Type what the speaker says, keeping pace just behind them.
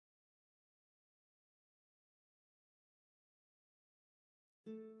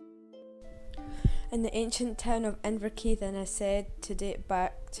And the ancient town of Inverkeithing is said to date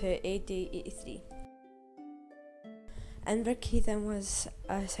back to AD 83. Inverkeithing was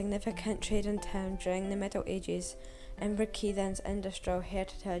a significant trading town during the Middle Ages. Inverkeithing's industrial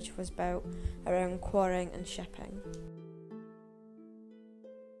heritage was built around quarrying and shipping.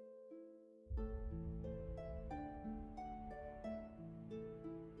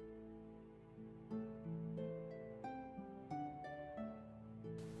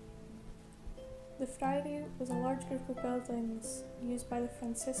 The Friary was a large group of buildings used by the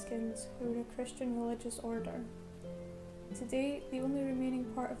Franciscans, who were a Christian religious order. Today, the only remaining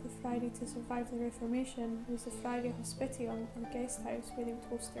part of the Friary to survive the Reformation was the Friary Hospitium, or guest house, where they would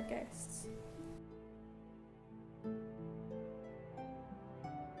host their guests.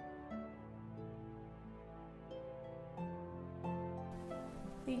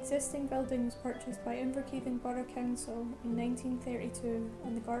 The existing building was purchased by Inverkeithing Borough Council in 1932,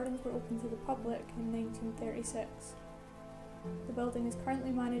 and the gardens were opened to the public in 1936. The building is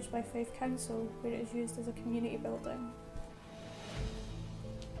currently managed by Fife Council, where it is used as a community building.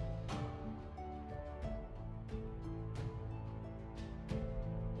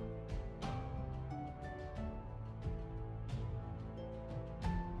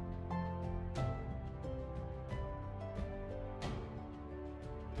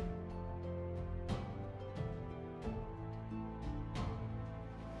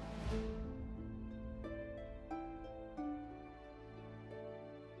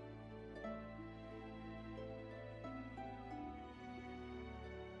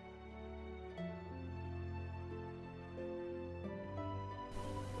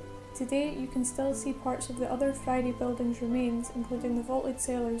 Today, you can still see parts of the other Friary building's remains, including the vaulted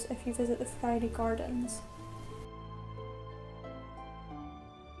cellars, if you visit the Friary Gardens.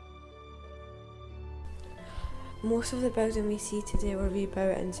 Most of the building we see today were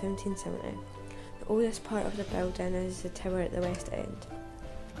rebuilt in 1770. The oldest part of the building is the tower at the west end.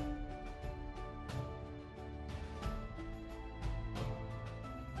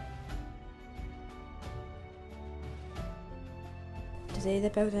 Today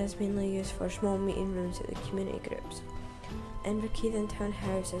the building is mainly used for small meeting rooms at the community groups. Inverkeithing Town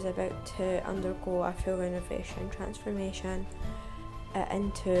House is about to undergo a full renovation transformation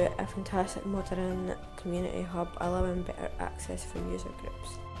into a fantastic modern community hub, allowing better access for user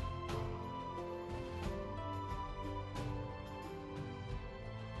groups.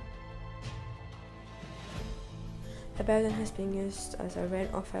 The building has been used as a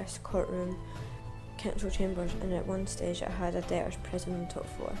rent office, courtroom, council chambers, and at one stage it had a debtors' prison on the top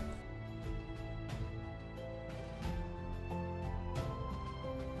floor.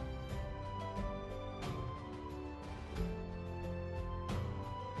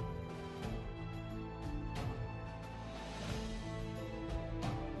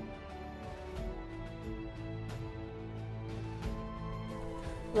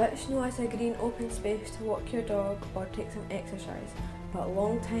 Which know as a green open space to walk your dog or take some exercise, but a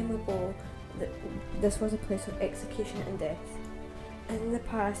long time ago this was a place of execution and death. In the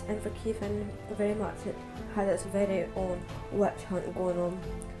past, Inverkeithing very much had its very own witch hunt going on.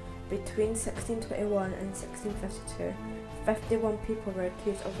 Between 1621 and 1652, 51 people were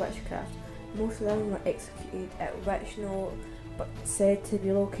accused of witchcraft. Most of them were executed at which know but said to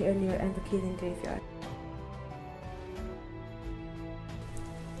be located near Inverkeithing graveyard.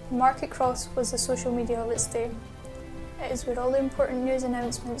 Market Cross was the social media of its day. It is where all the important news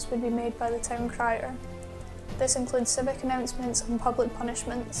announcements would be made by the town crier. This includes civic announcements and public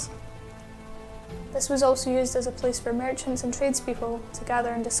punishments. This was also used as a place for merchants and tradespeople to gather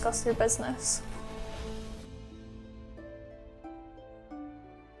and discuss their business.